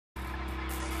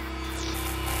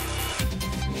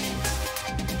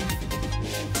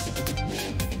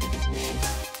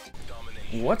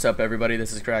What's up, everybody?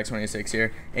 This is C26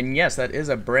 here, and yes, that is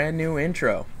a brand new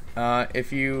intro.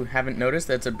 If you haven't noticed,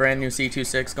 that's a brand new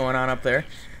C26 going on up there.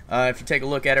 If you take a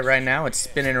look at it right now, it's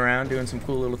spinning around doing some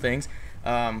cool little things.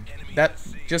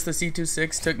 Just the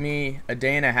C26 took me a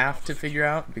day and a half to figure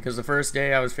out, because the first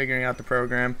day I was figuring out the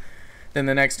program, then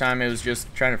the next time it was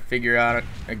just trying to figure out it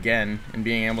again and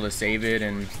being able to save it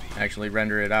and actually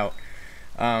render it out.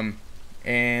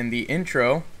 And the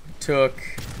intro took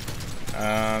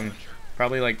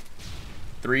probably like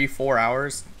 3-4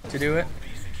 hours to do it.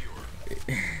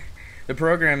 The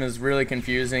program is really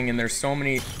confusing, and there's so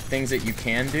many things that you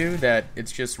can do that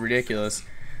it's just ridiculous.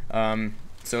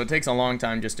 So it takes a long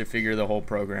time just to figure the whole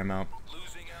program out.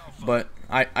 But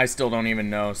I still don't even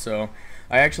know. So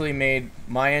I actually made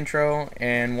my intro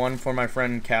and one for my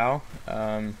friend Cal.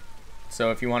 So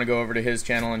if you want to go over to his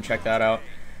channel and check that out,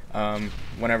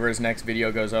 whenever his next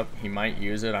video goes up, he might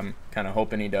use it. I'm kind of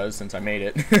hoping he does, since I made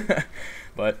it.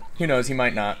 But who knows, he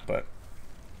might not. But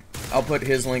I'll put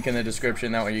his link in the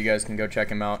description, that way you guys can go check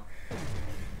him out.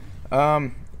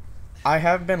 I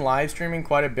have been live streaming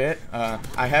quite a bit.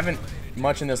 I haven't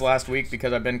much in this last week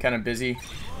because I've been kind of busy,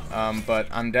 but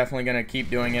I'm definitely going to keep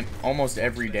doing it almost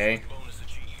every day.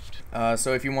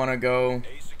 So if you want to go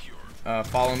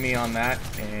follow me on that,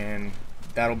 and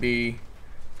that'll be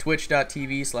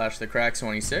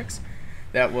twitch.tv/thecracks26.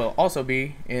 That will also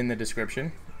be in the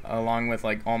description, along with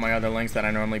like all my other links that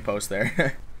I normally post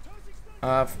there.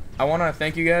 I want to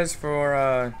thank you guys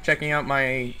for checking out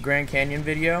my Grand Canyon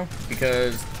video,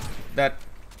 because that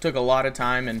took a lot of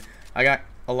time and I got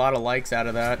a lot of likes out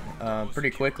of that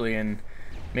pretty quickly, and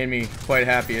made me quite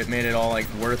happy. It made it all like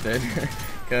worth it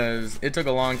because it took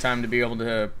a long time to be able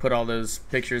to put all those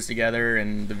pictures together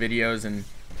and the videos and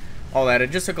all that.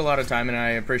 It just took a lot of time, and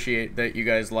I appreciate that you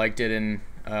guys liked it and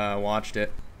watched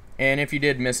it. And if you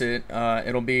did miss it,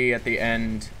 it'll be at the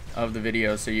end of the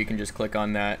video, so you can just click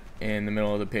on that in the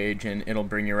middle of the page and it'll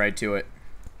bring you right to it.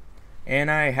 And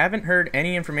I haven't heard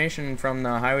any information from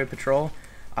the Highway Patrol.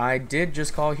 I did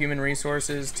just call Human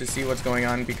Resources to see what's going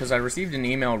on, because I received an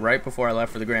email right before I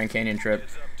left for the Grand Canyon trip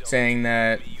saying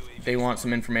that they want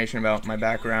some information about my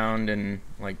background, and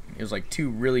like it was like 2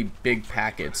 really big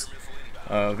packets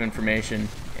of information,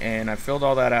 and I filled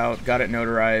all that out, got it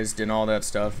notarized and all that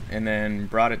stuff, and then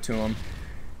brought it to them.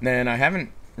 Then I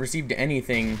haven't received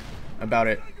anything about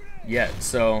it yet,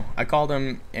 so I called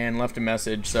them and left a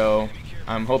message. So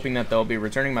I'm hoping that they'll be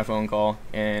returning my phone call,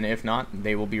 and if not,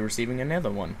 they will be receiving another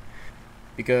one,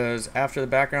 because after the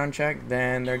background check,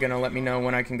 then they're gonna let me know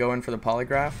when I can go in for the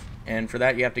polygraph. And for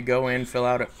that, you have to go in, fill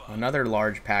out another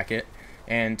large packet,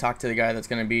 and talk to the guy that's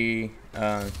gonna be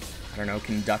I don't know,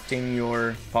 conducting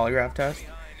your polygraph test,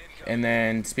 and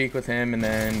then speak with him. And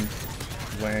then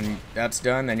when that's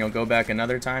done, then you'll go back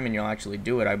another time and you'll actually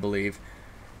do it, I believe,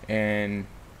 and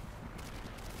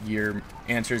your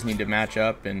answers need to match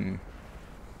up and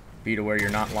be to where you're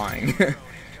not lying.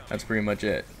 That's pretty much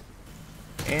it.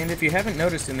 And if you haven't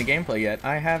noticed in the gameplay yet,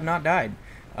 I have not died.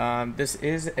 This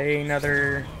is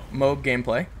another MOAB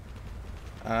gameplay,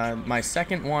 my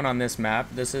second one on this map.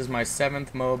 This is my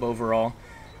 7th MOAB overall.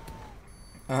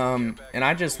 And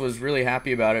I just was really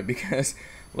happy about it, because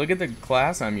look at the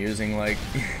class I'm using. Like,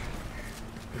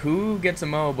 who gets a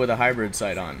MOAB with a hybrid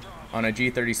sight on a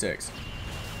G36?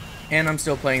 And I'm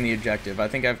still playing the objective. I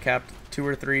think I've capped 2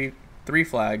 or 3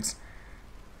 flags,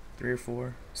 3 or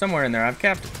 4, somewhere in there. I've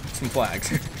capped some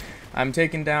flags. I'm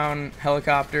taking down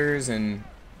helicopters and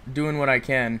doing what I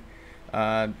can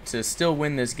to still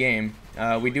win this game.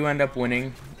 We do end up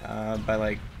winning by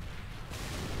like,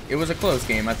 it was a close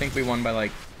game. I think we won by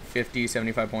like 50,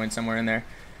 75 points, somewhere in there.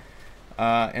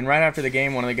 And right after the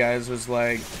game, one of the guys was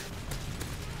like,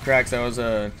 "Cracks, that was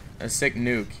a sick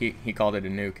nuke." He called it a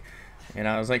nuke. And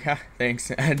I was like, "Ha, thanks."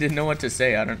 I didn't know what to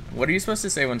say. What are you supposed to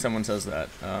say when someone says that?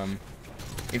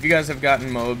 If you guys have gotten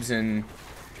MOABs and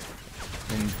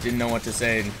didn't know what to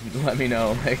say, let me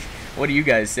know. Like, what do you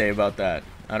guys say about that?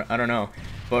 I don't know.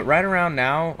 But right around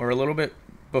now, or a little bit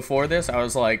before this, I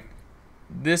was like,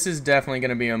 this is definitely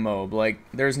going to be a MOAB. Like,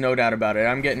 there's no doubt about it.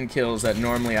 I'm getting kills that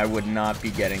normally I would not be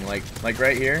getting. Like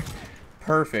right here,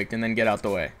 perfect, and then get out the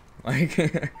way.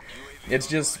 Like, it's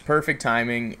just perfect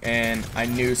timing, and I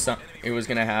knew it was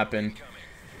going to happen.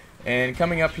 And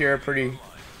coming up here pretty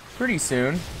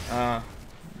soon,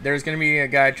 there's going to be a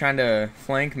guy trying to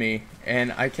flank me,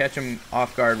 and I catch him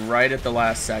off guard right at the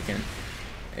last second.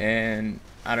 And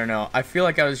I don't know, I feel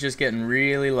like I was just getting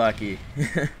really lucky.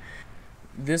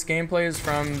 This gameplay is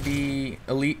from the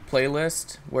Elite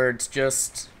playlist, where it's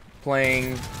just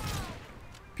playing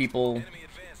people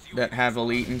that have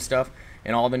Elite and stuff,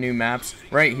 and all the new maps.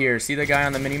 Right here, see the guy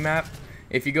on the mini-map?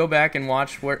 if you go back and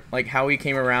watch like how he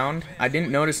came around, I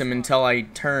didn't notice him until I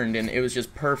turned, and it was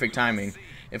just perfect timing.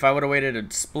 If I would have waited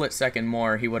a split second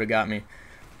more, he would have got me.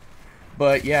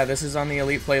 But yeah, this is on the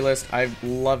Elite playlist. I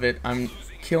love it. I'm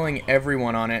killing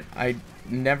everyone on it. I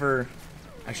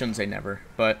shouldn't say never,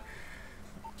 but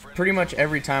pretty much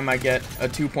every time I get a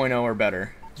 2.0 or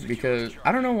better. Because,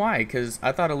 I don't know why, because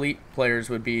I thought Elite players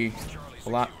would be a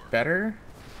lot better.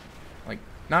 Like,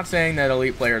 not saying that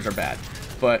Elite players are bad,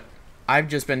 but I've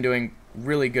just been doing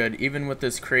really good, even with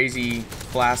this crazy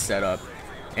class setup.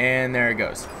 And there it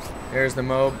goes. There's the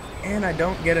MOAB, and I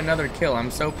don't get another kill.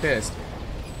 I'm so pissed.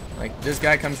 Like, this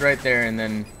guy comes right there, and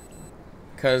then,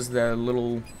 because the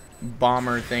little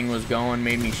bomber thing was going,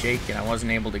 made me shake, and I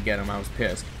wasn't able to get him. I was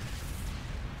pissed.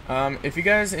 If you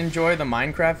guys enjoy the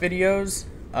Minecraft videos,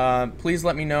 please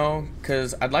let me know,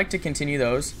 because I'd like to continue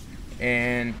those.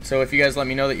 And so if you guys let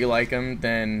me know that you like them,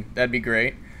 then that'd be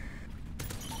great.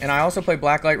 And I also play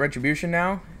Blacklight Retribution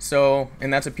now,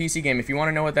 and that's a PC game. If you want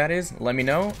to know what that is, let me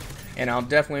know, and I'll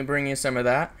definitely bring you some of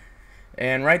that.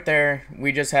 And right there,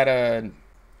 we just had a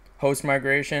host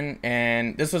migration,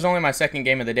 and this was only my second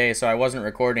game of the day, so I wasn't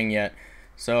recording yet.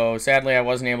 So sadly, I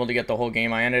wasn't able to get the whole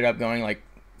game. I ended up going like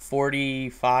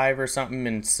 45 or something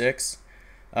in 6.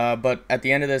 But at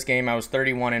the end of this game, I was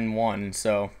 31-1,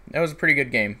 so that was a pretty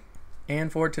good game.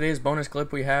 And for today's bonus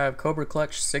clip, we have Cobra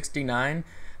Clutch 69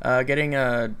 getting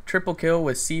a triple kill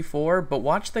with C4. But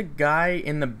watch the guy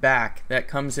in the back that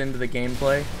comes into the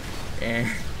gameplay,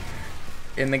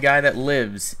 and the guy that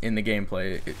lives in the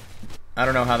gameplay. I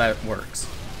don't know how that works.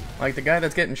 Like, the guy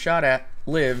that's getting shot at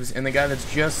lives, and the guy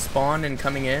that's just spawned and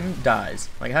coming in dies.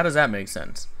 Like, how does that make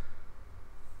sense?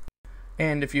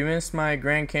 And if you missed my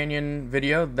Grand Canyon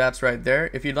video, that's right there.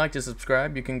 If you'd like to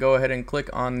subscribe, you can go ahead and click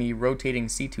on the rotating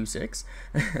C26.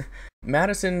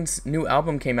 MADISON's new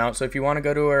album came out, so if you want to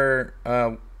go to her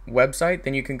website,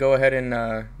 then you can go ahead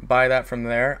and buy that from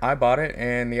there. I bought it,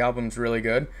 and the album's really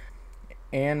good.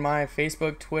 And my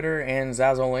Facebook, Twitter, and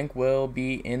Zazzle link will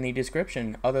be in the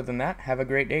description. Other than that, have a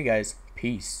great day, guys.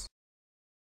 Peace.